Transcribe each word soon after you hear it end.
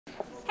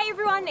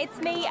everyone, it's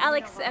me,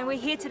 Alex, and we're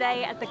here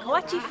today at the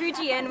Kawachi,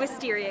 Fuji and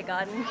Wisteria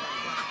garden.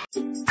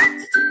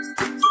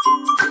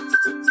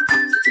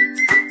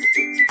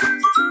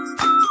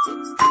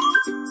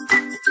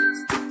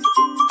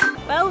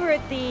 Well, we're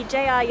at the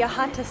JR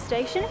Yahata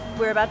station.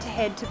 We're about to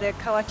head to the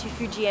Kawachi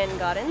Fujian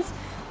gardens.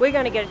 We're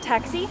going to get a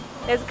taxi.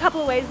 There's a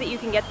couple of ways that you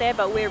can get there,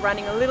 but we're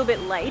running a little bit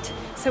late,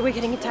 so we're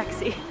getting a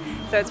taxi.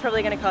 So it's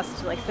probably going to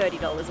cost like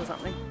 $30 or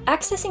something.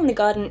 Accessing the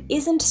garden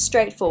isn't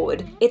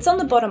straightforward. It's on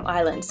the bottom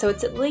island, so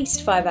it's at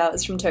least 5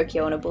 hours from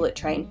Tokyo on a bullet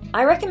train.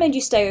 I recommend you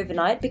stay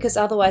overnight because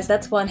otherwise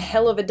that's one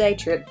hell of a day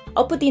trip.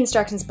 I'll put the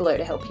instructions below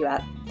to help you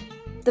out.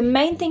 The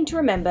main thing to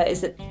remember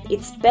is that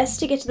it's best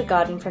to get to the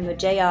garden from the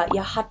JR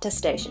Yahata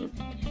station.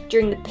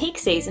 During the peak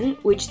season,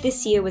 which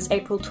this year was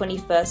April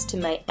 21st to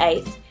May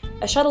 8th,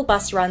 a shuttle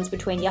bus runs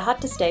between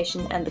Yahata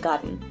station and the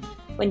garden.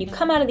 When you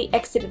come out of the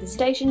exit of the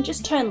station,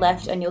 just turn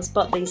left and you'll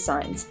spot these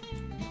signs.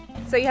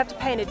 So you have to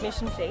pay an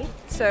admission fee.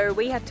 So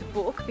we had to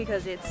book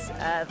because it's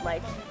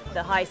like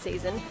the high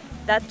season.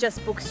 That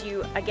just books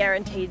you a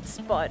guaranteed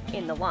spot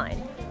in the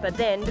line. But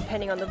then,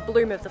 depending on the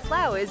bloom of the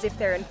flowers, if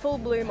they're in full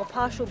bloom or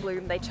partial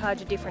bloom, they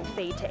charge a different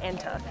fee to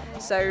enter.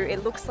 So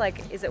it looks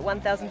like, is it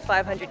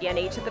 1,500 yen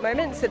each at the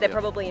moment? So they're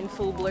probably in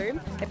full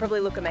bloom. They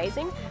probably look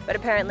amazing. But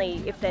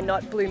apparently, if they're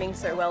not blooming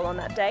so well on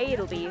that day,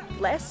 it'll be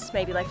less,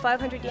 maybe like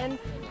 500 yen.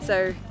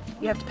 So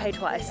you have to pay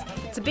twice.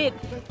 It's a bit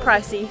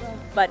pricey,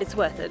 but it's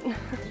worth it.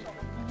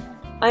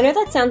 I know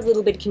that sounds a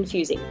little bit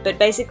confusing, but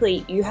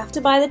basically you have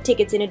to buy the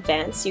tickets in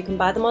advance. You can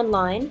buy them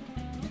online.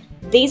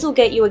 These will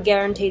get you a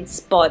guaranteed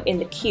spot in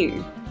the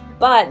queue,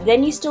 but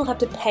then you still have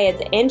to pay at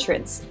the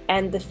entrance,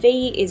 and the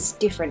fee is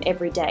different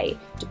every day,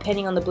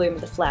 depending on the bloom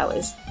of the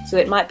flowers. So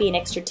it might be an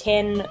extra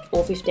 $10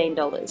 or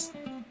 $15.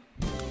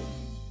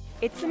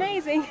 It's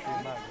amazing.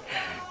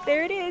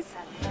 There it is.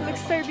 It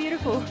looks so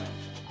beautiful.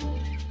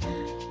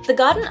 The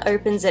garden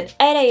opens at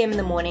 8 AM in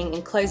the morning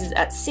and closes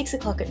at 6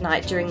 o'clock at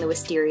night during the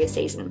wisteria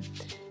season.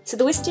 So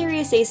the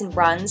wisteria season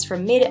runs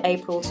from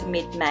mid-April to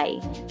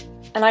mid-May.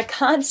 And I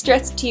can't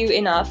stress to you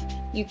enough,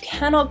 you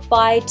cannot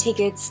buy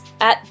tickets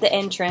at the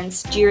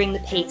entrance during the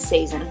peak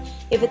season.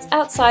 If it's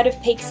outside of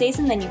peak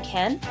season, then you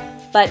can,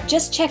 but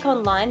just check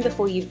online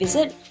before you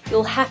visit.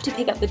 You'll have to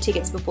pick up the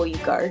tickets before you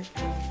go.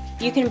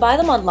 You can buy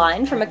them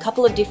online from a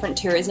couple of different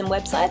tourism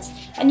websites,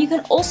 and you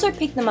can also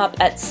pick them up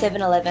at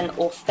 7-Eleven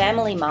or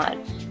Family Mart.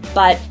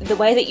 But the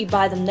way that you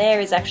buy them there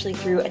is actually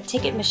through a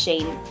ticket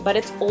machine, but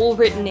it's all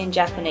written in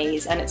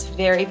Japanese and it's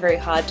very, very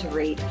hard to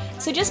read.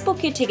 So just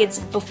book your tickets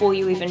before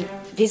you even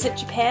visit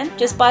Japan.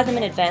 Just buy them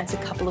in advance a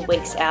couple of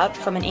weeks out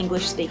from an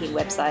English-speaking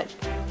website.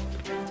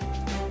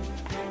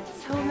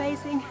 So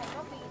amazing.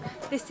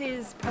 This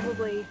is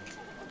probably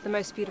the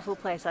most beautiful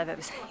place I've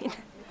ever seen.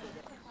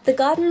 The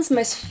garden's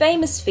most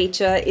famous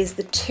feature is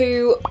the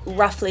two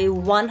roughly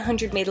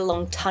 100-metre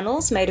long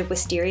tunnels made of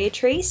wisteria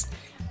trees.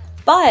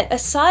 But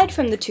aside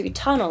from the two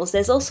tunnels,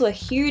 there's also a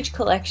huge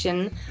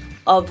collection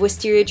of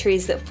wisteria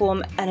trees that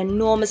form an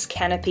enormous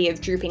canopy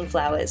of drooping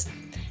flowers.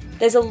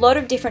 There's a lot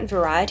of different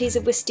varieties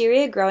of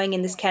wisteria growing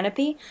in this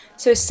canopy,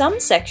 so some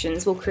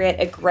sections will create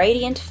a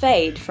gradient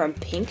fade from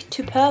pink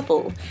to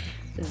purple.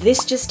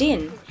 This just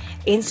in,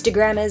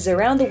 Instagrammers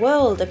around the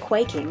world are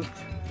quaking.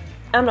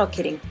 I'm not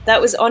kidding,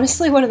 that was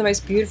honestly one of the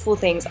most beautiful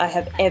things I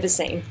have ever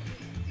seen.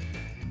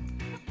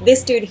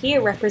 This dude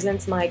here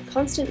represents my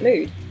constant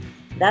mood.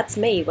 That's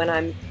me when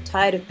I'm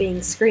tired of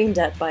being screamed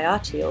at by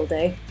Archie all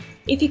day.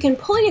 If you can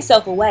pull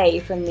yourself away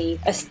from the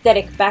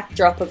aesthetic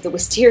backdrop of the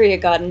wisteria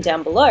garden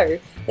down below,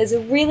 there's a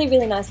really,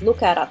 really nice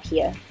lookout up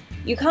here.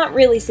 You can't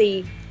really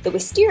see the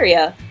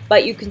wisteria,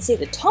 but you can see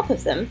the top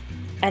of them,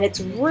 and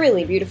it's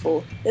really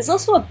beautiful. There's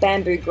also a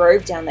bamboo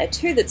grove down there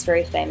too that's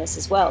very famous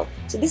as well.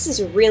 So this is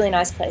a really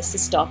nice place to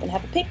stop and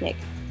have a picnic.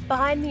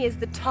 Behind me is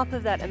the top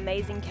of that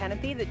amazing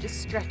canopy that just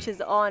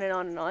stretches on and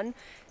on and on.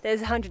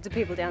 There's hundreds of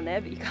people down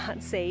there, but you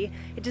can't see.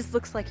 It just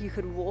looks like you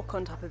could walk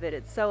on top of it.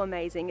 It's so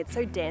amazing. It's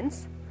so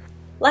dense.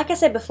 Like I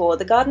said before,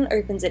 the garden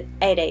opens at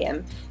 8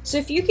 AM. So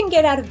if you can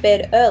get out of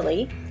bed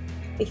early,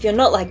 if you're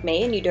not like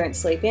me and you don't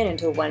sleep in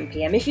until 1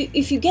 PM,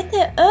 if you get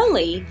there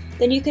early,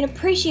 then you can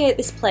appreciate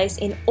this place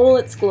in all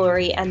its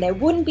glory, and there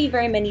wouldn't be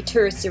very many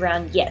tourists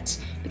around yet,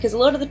 because a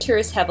lot of the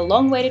tourists have a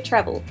long way to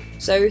travel.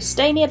 So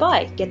stay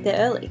nearby, get there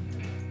early.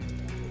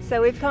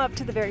 So we've come up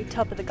to the very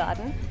top of the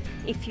garden.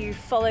 If you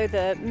follow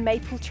the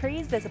maple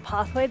trees, there's a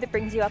pathway that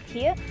brings you up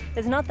here.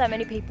 There's not that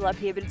many people up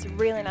here, but it's a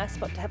really nice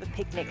spot to have a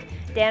picnic.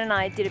 Dan and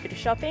I did a bit of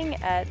shopping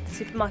at the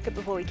supermarket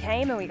before we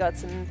came, and we got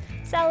some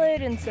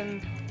salad and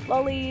some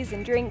lollies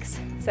and drinks.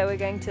 So we're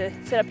going to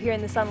sit up here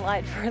in the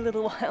sunlight for a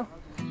little while.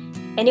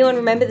 Anyone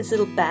remember this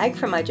little bag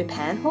from my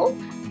Japan haul?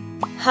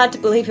 Hard to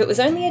believe it was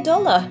only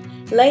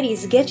 $1.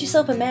 Ladies, get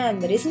yourself a man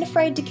that isn't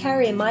afraid to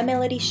carry a My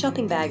Melody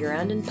shopping bag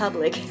around in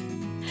public.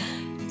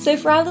 So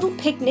for our little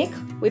picnic,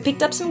 we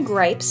picked up some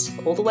grapes,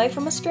 all the way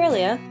from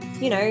Australia,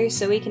 you know,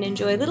 so we can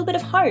enjoy a little bit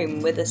of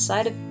home with a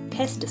side of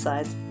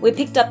pesticides. We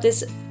picked up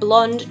this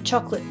blonde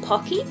chocolate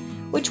pocky,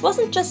 which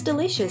wasn't just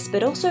delicious,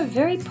 but also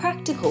very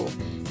practical.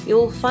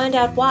 You'll find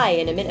out why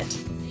in a minute.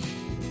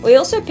 We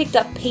also picked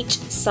up peach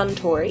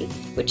suntory,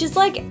 which is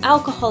like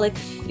alcoholic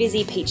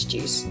fizzy peach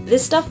juice.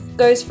 This stuff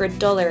goes for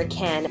 $1 a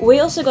can. We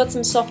also got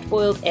some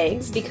soft-boiled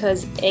eggs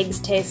because eggs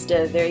taste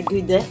very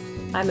good.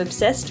 I'm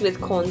obsessed with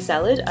corn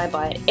salad. I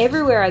buy it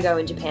everywhere I go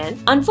in Japan.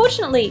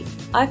 Unfortunately,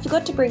 I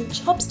forgot to bring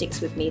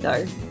chopsticks with me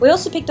though. We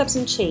also picked up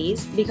some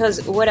cheese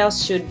because what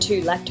else should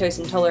 2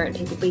 lactose intolerant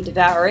people be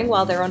devouring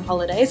while they're on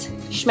holidays?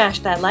 Smash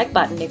that like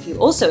button if you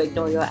also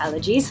ignore your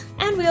allergies.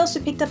 And we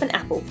also picked up an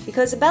apple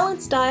because a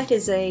balanced diet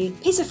is a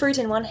piece of fruit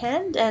in one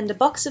hand and a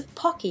box of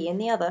Pocky in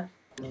the other.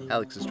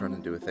 Alex is trying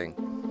to do a thing.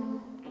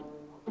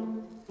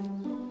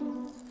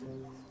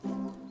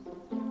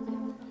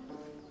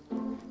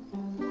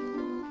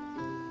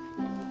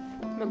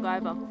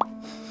 MacGyver.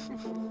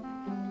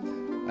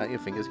 Aren't your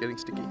fingers getting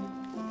sticky?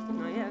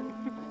 Not yet.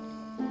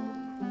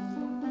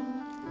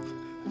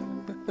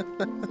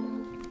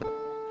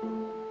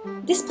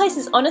 This place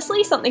is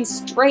honestly something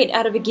straight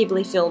out of a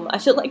Ghibli film. I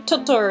feel like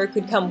Totoro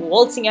could come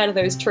waltzing out of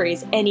those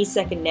trees any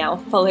second now,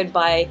 followed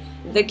by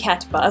the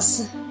cat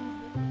bus.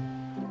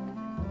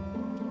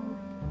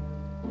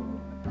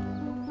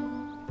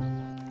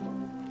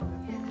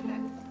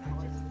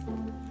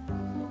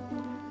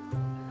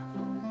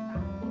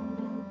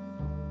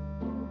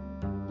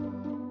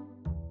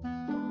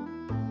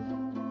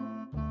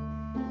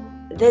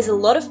 There's a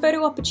lot of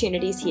photo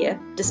opportunities here,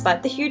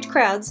 despite the huge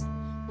crowds.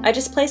 I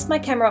just placed my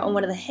camera on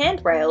one of the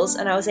handrails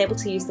and I was able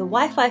to use the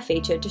Wi-Fi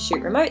feature to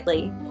shoot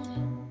remotely.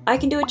 I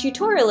can do a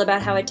tutorial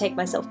about how I take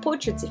my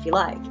self-portraits if you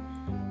like.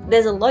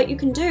 There's a lot you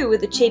can do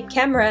with a cheap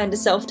camera and a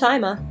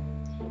self-timer.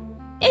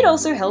 It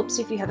also helps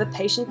if you have a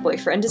patient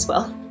boyfriend as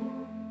well.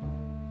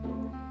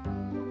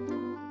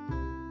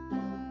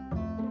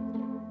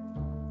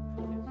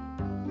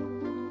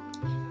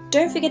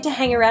 Don't forget to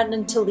hang around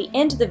until the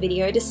end of the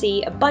video to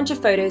see a bunch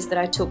of photos that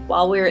I took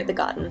while we were at the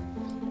garden.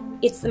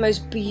 It's the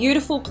most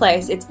beautiful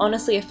place. It's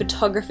honestly a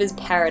photographer's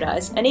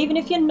paradise, and even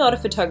if you're not a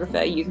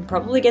photographer, you can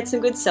probably get some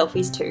good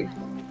selfies too.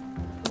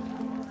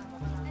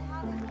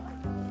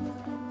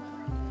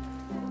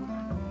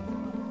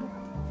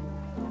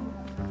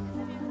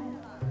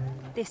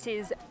 This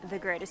is the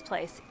greatest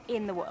place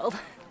in the world.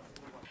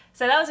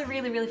 So that was a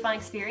really fun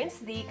experience.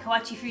 The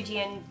Kawachi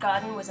Fujian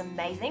garden was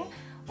amazing.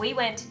 We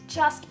went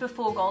just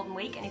before Golden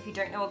Week, and if you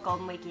don't know what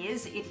Golden Week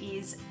is, it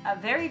is a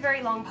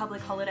very long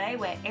public holiday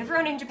where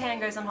everyone in Japan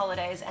goes on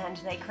holidays and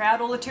they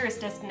crowd all the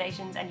tourist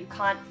destinations and you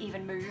can't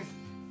even move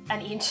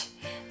an inch.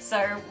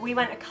 So we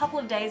went a couple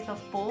of days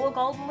before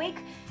Golden Week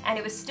and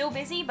it was still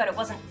busy, but it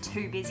wasn't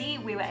too busy.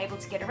 We were able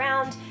to get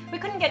around. We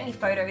couldn't get any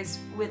photos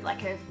with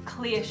like a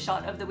clear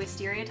shot of the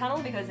Wisteria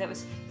tunnel because there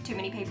was too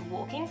many people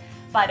walking,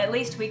 but at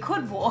least we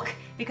could walk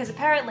because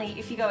apparently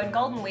if you go in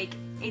Golden Week,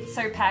 it's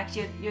so packed,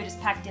 you're just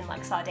packed in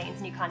like sardines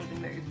and you can't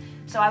even move.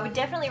 So I would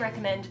definitely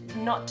recommend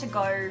not to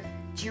go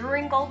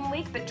during Golden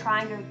Week, but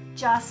try and go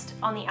just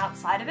on the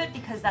outside of it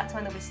because that's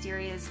when the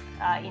Wisterias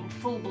are in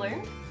full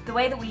bloom. The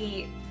way that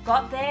we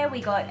got there, we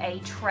got a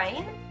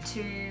train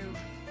to,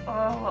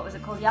 what was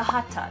it called?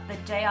 Yahata, the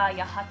JR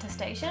Yahata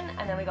station,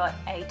 and then we got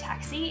a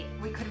taxi.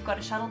 We could have got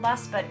a shuttle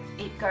bus, but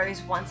it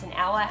goes once an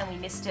hour and we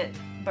missed it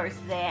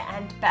both there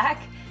and back.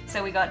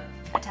 So we got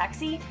a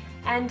taxi,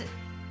 and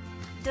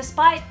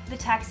despite the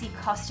taxi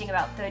costing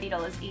about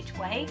 $30 each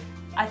way,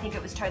 I think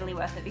it was totally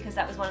worth it because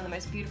that was one of the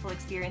most beautiful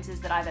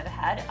experiences that I've ever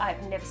had.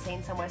 I've never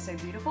seen somewhere so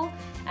beautiful,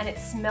 and it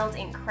smelled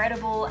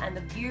incredible and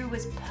the view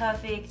was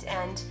perfect,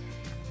 and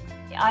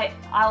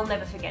I'll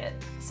never forget it.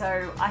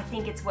 So I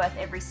think it's worth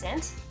every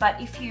cent. But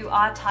if you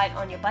are tight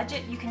on your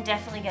budget, you can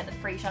definitely get the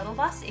free shuttle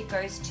bus. It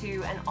goes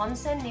to an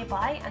onsen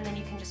nearby and then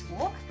you can just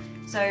walk.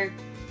 So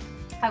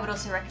I would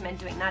also recommend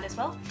doing that as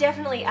well.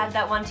 Definitely add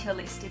that one to your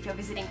list if you're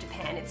visiting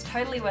Japan. It's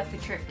totally worth the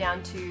trip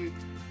down to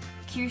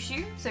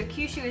Kyushu. So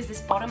Kyushu is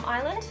this bottom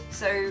island.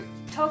 So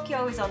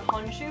Tokyo is on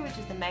Honshu, which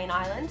is the main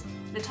island.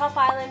 The top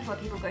island where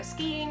people go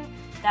skiing,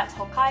 that's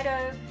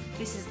Hokkaido.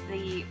 This is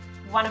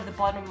one of the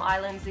bottom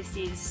islands. This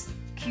is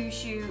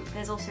Kyushu.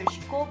 There's also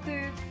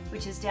Shikoku,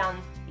 which is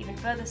down even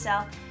further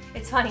south.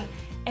 It's funny,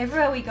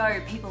 everywhere we go,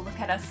 people look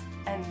at us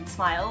and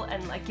smile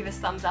and like give us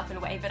thumbs up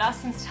and wave at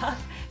us and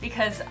stuff,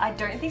 because I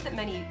don't think that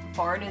many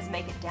foreigners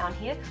make it down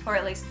here, or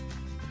at least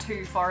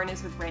 2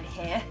 foreigners with red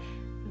hair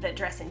that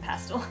dress in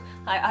pastel.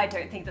 I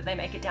don't think that they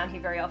make it down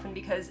here very often,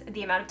 because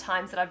the amount of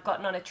times that I've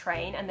gotten on a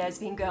train and there's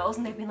been girls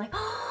and they've been like,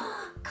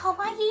 oh,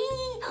 kawaii,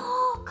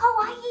 oh,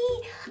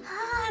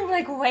 kawaii, and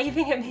like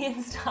waving at me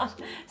and stuff.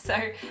 So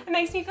it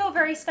makes me feel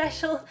very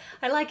special.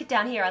 I like it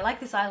down here. I like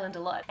this island a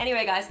lot.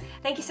 Anyway guys,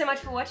 thank you so much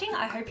for watching.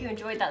 I hope you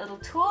enjoyed that little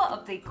tour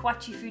of the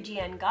Kawachi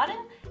Fujian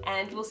garden,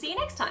 and we'll see you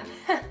next time.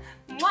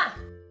 Mwah!